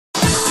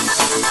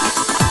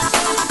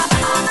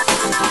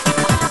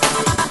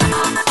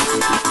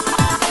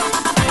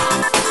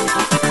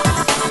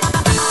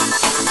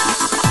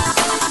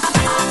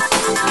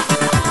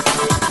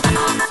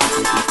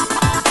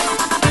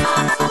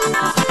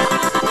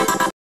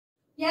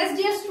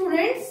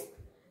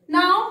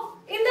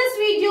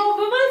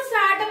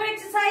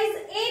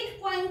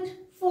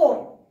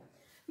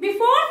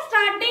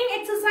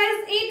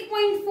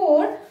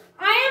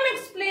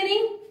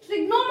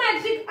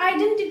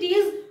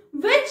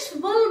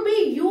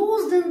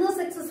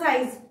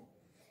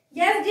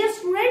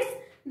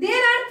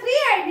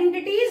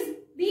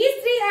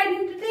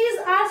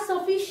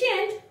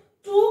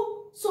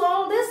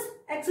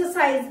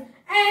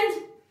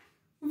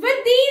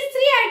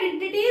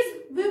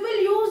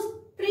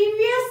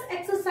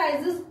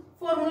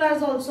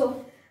formulas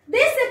also.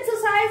 This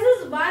exercise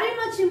is very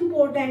much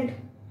important.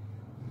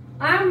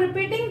 I am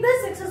repeating,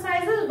 this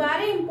exercise is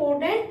very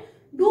important.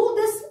 Do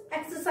this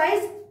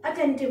exercise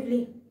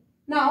attentively.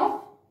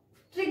 Now,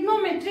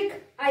 trigonometric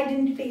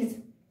identities.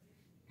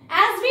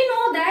 As we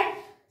know that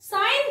sin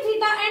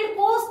theta and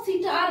cos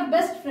theta are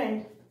best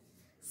friends.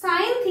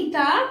 Sin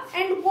theta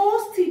and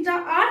cos theta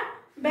are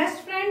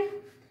best friends.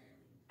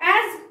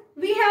 As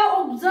we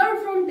have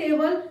observed from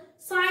table,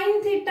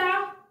 sin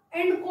theta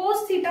and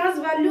cos theta's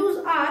values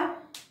are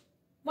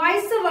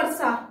vice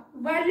versa.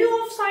 Value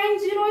of sin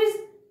 0 is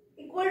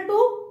equal to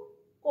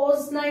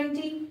cos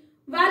 90.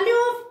 Value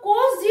of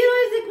cos 0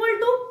 is equal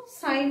to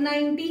sin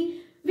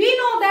 90. We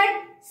know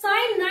that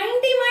sin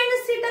 90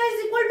 minus theta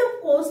is equal to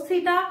cos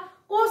theta.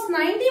 Cos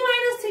 90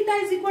 minus theta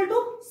is equal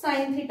to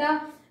sin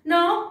theta.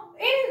 Now,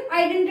 in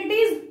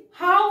identities,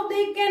 how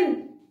they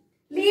can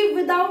live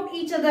without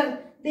each other?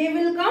 They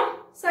will come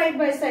side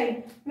by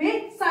side.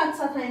 वे साथ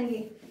साथ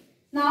आएंगे.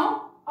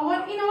 Now,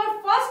 in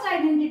our first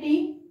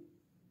identity,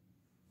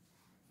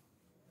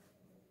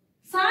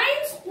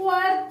 sin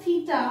square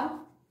theta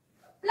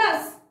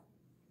plus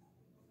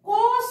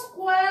cos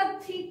square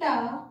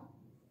theta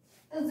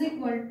is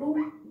equal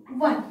to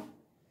 1.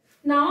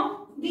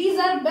 Now, these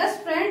are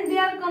best friends. They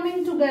are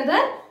coming together.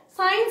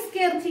 Sin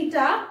square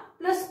theta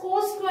plus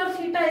cos square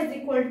theta is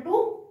equal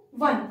to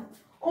 1.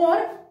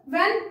 Or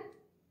when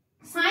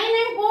sin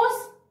and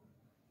cos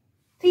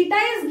theta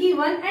is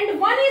given and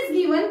 1 is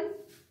given,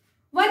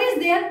 1 is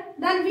there,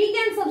 then we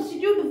can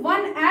substitute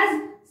 1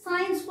 as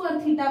sin square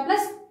theta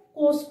plus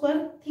cos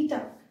square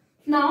theta.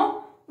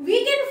 Now,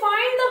 we can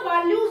find the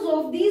values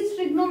of these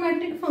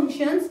trigonometric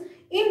functions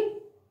in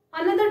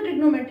another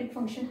trigonometric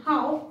function.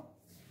 How?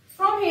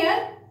 From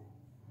here,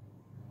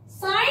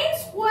 sin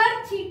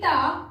square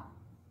theta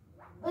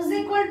is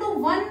equal to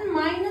 1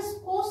 minus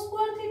cos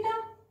square theta.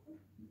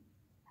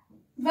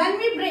 When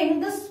we bring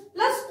this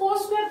plus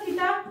cos square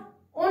theta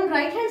on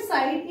right hand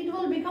side, it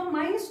will become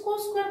minus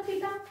cos square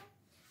theta.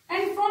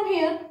 And from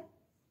here,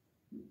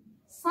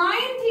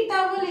 sin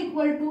theta will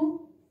equal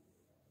to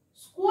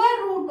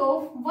square root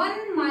of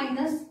 1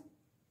 minus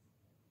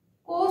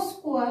cos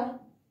square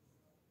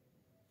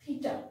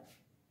theta.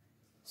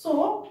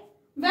 So,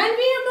 when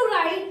we have to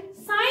write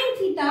sin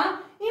theta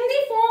in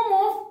the form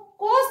of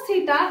cos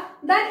theta,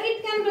 then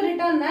it can be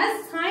written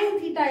as sin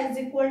theta is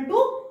equal to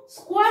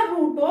square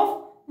root of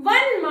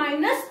 1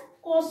 minus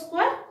cos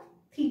square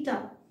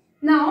theta.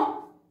 Now,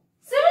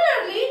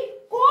 similarly,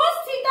 cos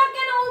theta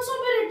can also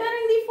be written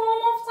in the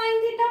form of sin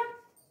theta.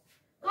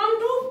 Come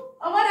to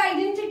our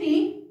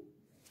identity.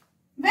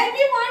 When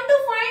we want to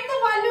find the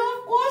value of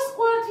cos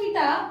square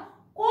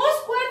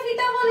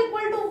theta will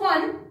equal to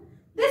 1.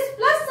 This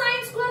plus sin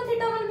square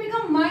theta will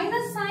become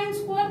minus sin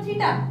square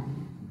theta.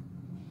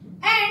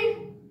 And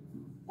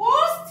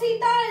cos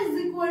theta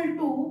is equal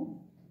to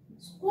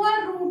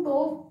square root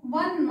of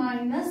 1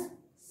 minus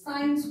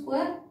sin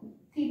square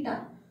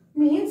theta.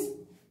 Means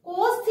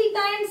cos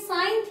theta and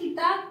sin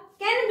theta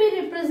can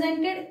be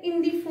represented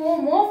in the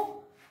form of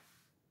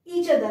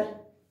each other.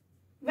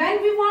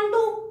 When we want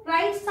to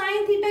write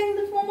sin theta in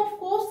the form of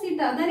cos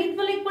theta, then it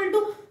will equal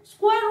to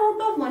square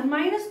root of 1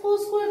 minus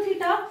cos square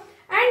theta.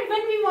 And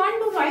when we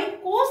want to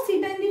write cos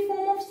theta in the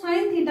form of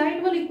sin theta,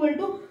 it will equal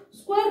to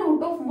square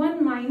root of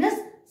 1 minus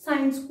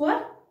sin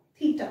square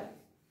theta.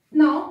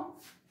 Now,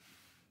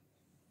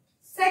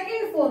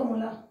 second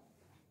formula.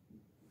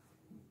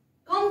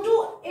 Come to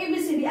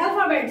ABCD,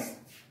 alphabets.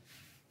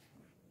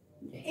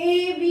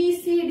 A,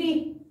 B, C,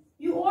 D.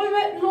 You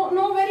all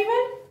know very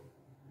well.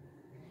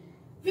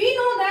 We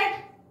know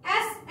that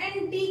S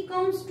and T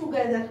comes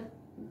together.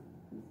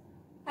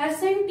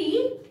 S and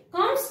T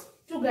comes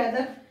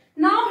together.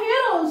 Now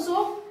here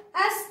also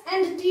S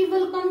and T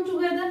will come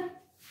together.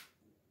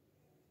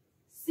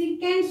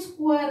 Secant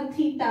square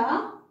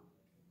theta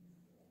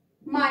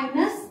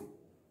minus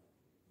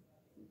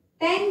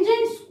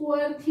tangent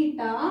square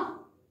theta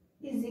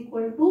is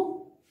equal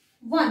to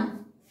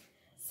 1.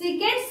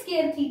 Secant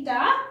square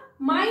theta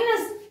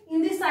minus,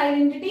 in this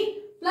identity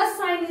plus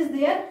sign is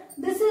there.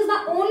 This is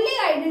the only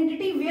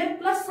identity where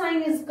plus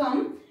sign is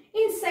come.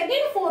 In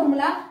second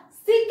formula,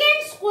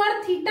 secant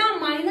square theta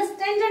minus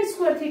tangent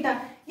square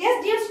theta.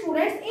 Yes, dear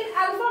students, in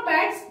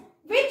alphabets,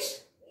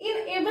 in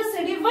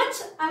ABCD, which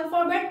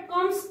alphabet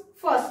comes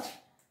first?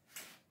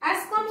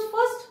 S comes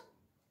first.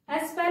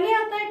 S पहले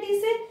आता है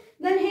T से.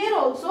 Then here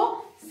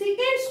also,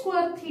 secant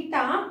square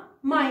theta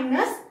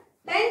minus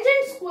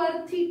tangent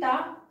square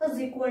theta is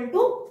equal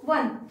to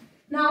 1.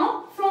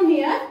 Now, from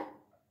here,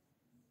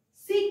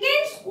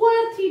 secant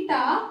square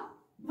theta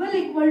will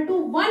equal to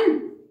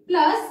 1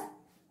 plus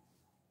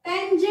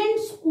tangent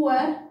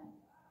square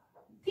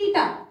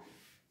theta.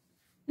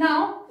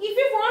 Now, if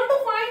we want to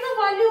find the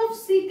value of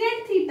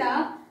secant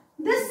theta,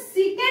 this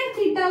secant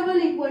theta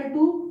will equal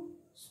to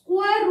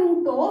square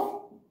root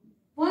of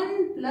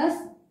 1 plus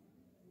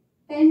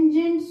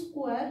tangent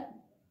square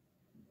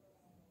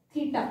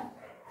theta.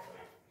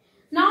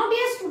 Now,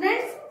 dear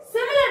students,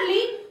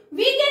 similarly,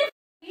 we can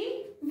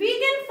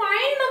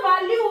find the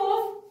value of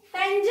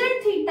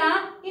tangent theta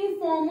in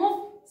form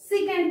of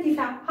secant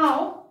theta.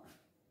 How?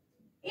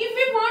 If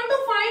we want to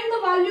find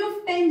the value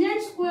of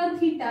tangent square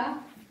theta,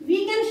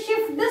 we can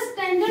shift this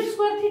tangent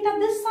square theta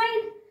this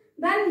side.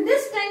 Then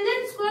this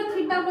tangent square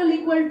theta will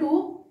equal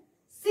to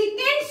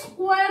secant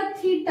square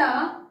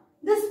theta.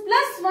 This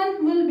plus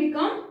 1 will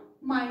become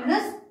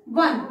minus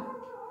 1.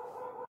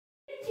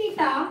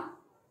 Theta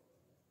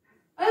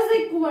is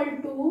equal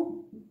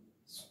to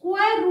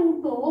square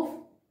root of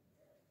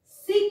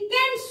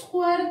secant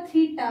square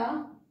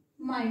theta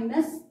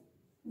minus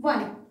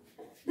 1.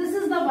 This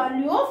is the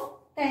value of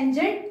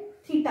tangent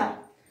theta.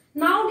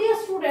 Now dear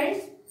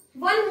students,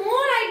 one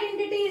more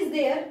identity is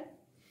there.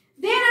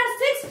 There are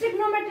 6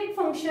 trigonometric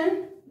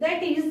functions,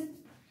 that is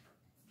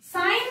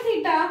sine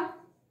theta,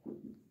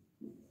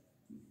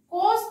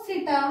 cos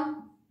theta,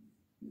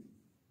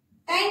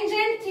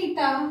 tangent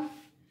theta,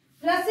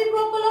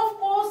 reciprocal of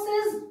cos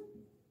is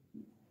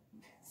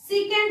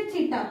secant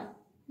theta.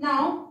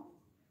 Now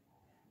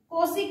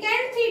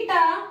cosecant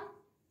theta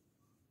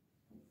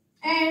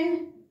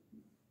and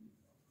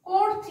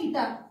cot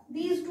theta,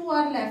 these two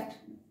are left.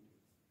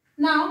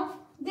 Now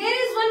there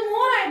is one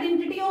more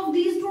identity of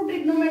these two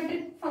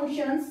trigonometric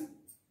functions,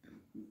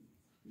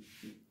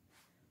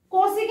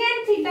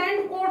 cosecant theta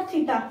and cot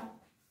theta.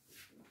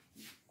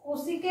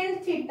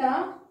 Cosecant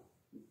theta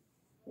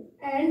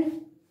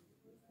and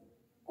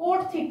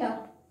cot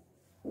theta.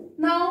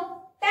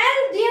 Now tell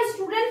dear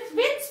students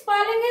which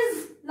spelling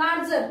is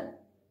larger,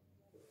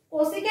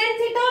 cosecant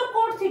theta or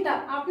cot theta.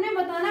 आपने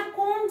बताना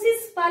कौन सी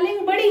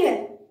spelling बड़ी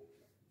है.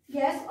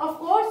 Yes, of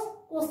course,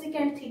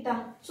 cosecant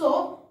theta.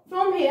 So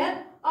from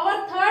here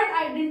our third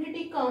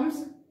identity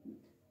comes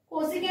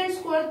cosecant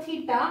square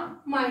theta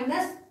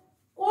minus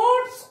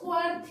cot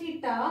square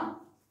theta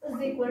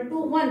is equal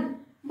to 1.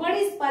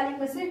 बड़ी spelling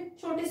में से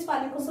छोटी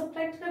spelling को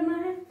सब्ट्रैक्ट करना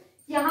है.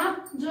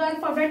 यहाँ जो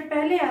अल्फाबेट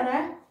पहले आ रहा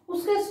है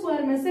उसके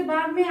स्क्वायर में से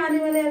बाद में आने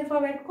वाले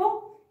अल्फाबेट को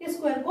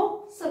स्क्वायर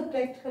को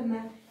सब्ट्रैक्ट करना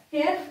है.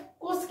 Here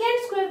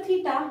cosecant square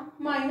theta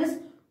minus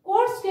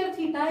cot square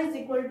theta is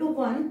equal to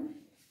 1.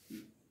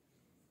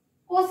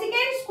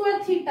 Cosecant square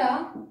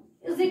theta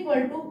is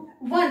equal to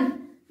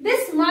 1.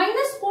 This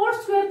minus cot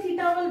square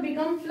theta will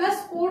become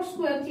plus cot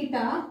square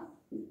theta,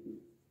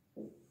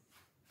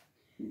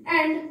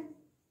 and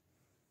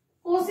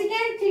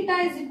cosecant theta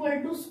is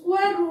equal to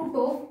square root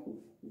of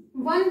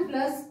 1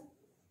 plus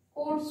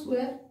cot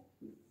square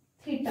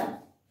theta.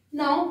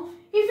 Now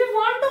if you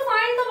want to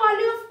find the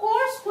value of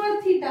cot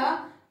square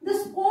theta,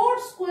 this cot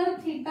square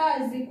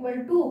theta is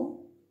equal to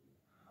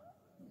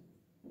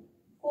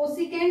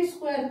cosecant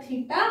square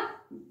theta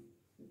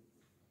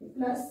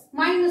plus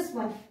minus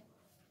 1.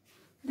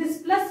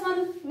 This plus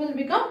 1 will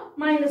become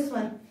minus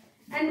 1,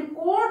 and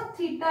cot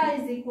theta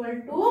is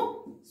equal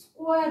to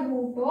square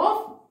root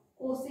of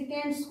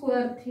cosecant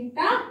square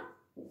theta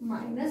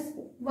minus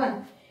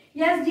 1.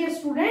 Yes dear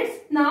students,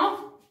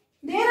 now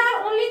there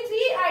are only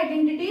 3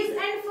 identities,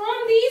 and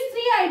from these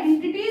 3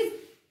 identities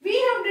we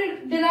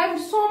have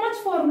derived so much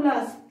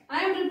formulas.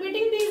 I am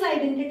repeating these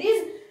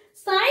identities.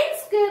 Sine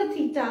square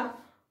theta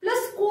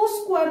plus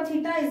cos square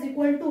theta is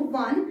equal to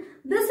 1.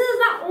 This is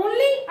the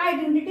only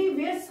identity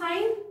where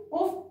sign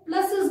of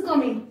plus is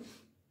coming.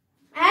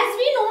 As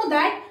we know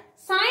that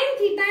sine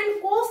theta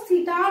and cos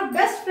theta are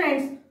best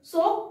friends,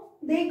 so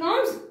they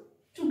comes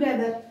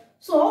together.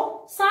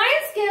 So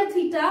sine square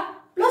theta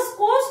plus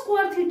cos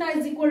square theta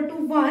is equal to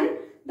 1.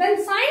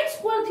 Then sine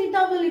square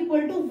theta will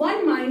equal to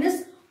 1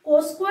 minus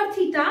cos square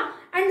theta,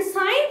 and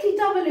sine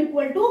theta will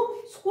equal to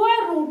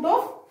square root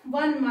of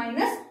 1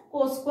 minus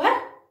cos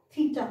square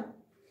theta.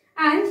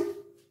 And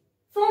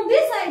from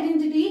this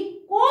identity,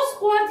 cos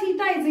square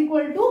theta is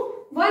equal to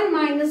 1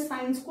 minus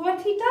sine square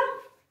theta,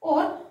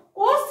 or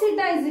cos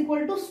theta is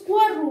equal to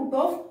square root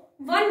of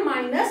 1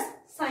 minus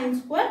sine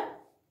square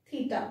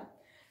theta.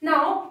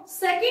 Now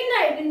second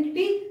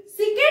identity,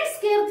 secant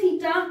square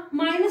theta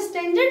minus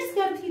tangent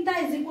square theta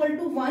is equal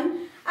to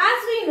 1.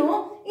 As we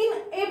know, in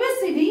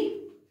ABCD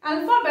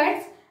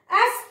alphabets,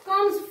 S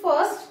comes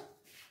first,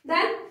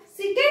 then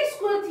secant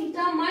square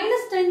theta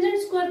minus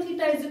tangent square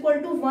theta is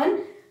equal to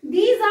 1.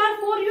 These are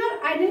for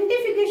your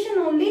identification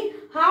only,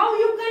 how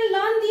you can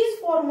learn these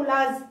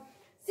formulas.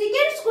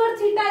 Secant square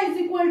theta is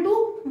equal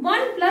to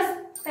 1 plus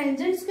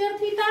tangent square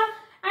theta,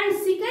 and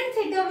secant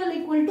theta will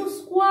equal to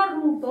square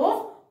root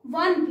of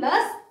 1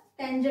 plus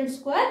tangent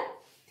square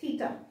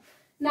theta.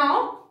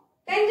 Now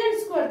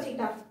tangent square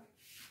theta,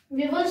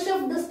 we will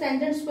shift this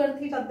tangent square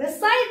theta this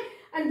side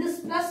and this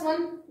plus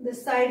 1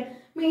 this side.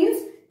 Means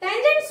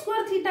tangent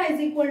square theta is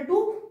equal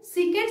to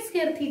secant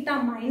square theta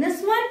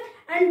minus 1,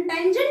 and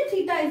tangent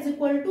theta is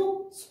equal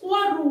to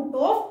square root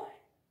of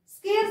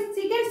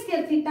secant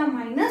square theta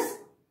minus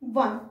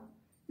 1.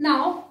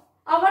 Now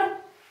our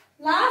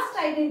last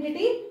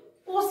identity,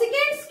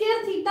 cosecant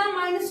square theta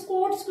minus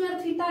cot square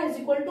theta is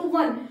equal to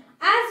 1.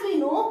 As we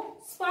know,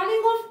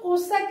 spelling of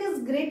cosec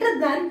is greater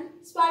than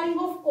spelling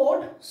of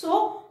cot,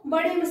 so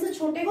बड़े में से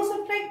छोटे को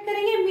subtract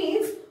करेंगे.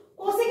 Means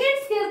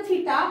cosecant square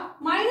theta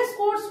minus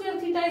cot square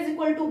theta is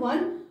equal to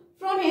 1.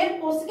 From here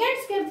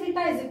cosecant square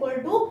theta is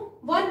equal to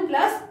 1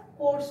 plus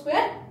cot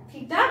square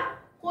theta.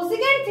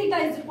 cosecant theta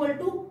is equal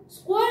to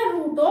square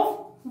root of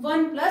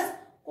 1 plus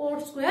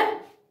cot square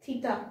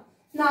theta.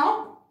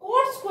 Now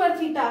cot square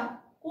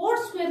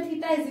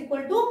theta is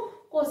equal to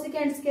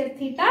cosecant square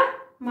theta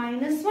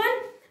minus 1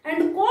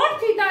 and cot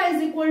theta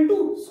is equal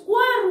to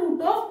square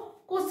root of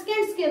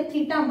cosecant square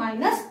theta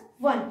minus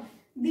 1.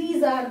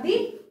 These are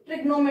the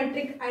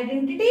trigonometric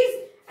identities,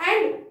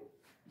 and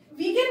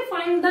we can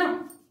find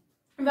the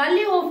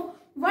value of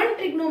one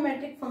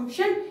trigonometric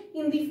function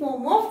in the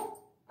form of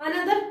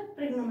another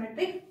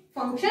trigonometric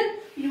function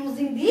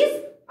using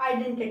these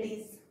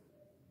identities.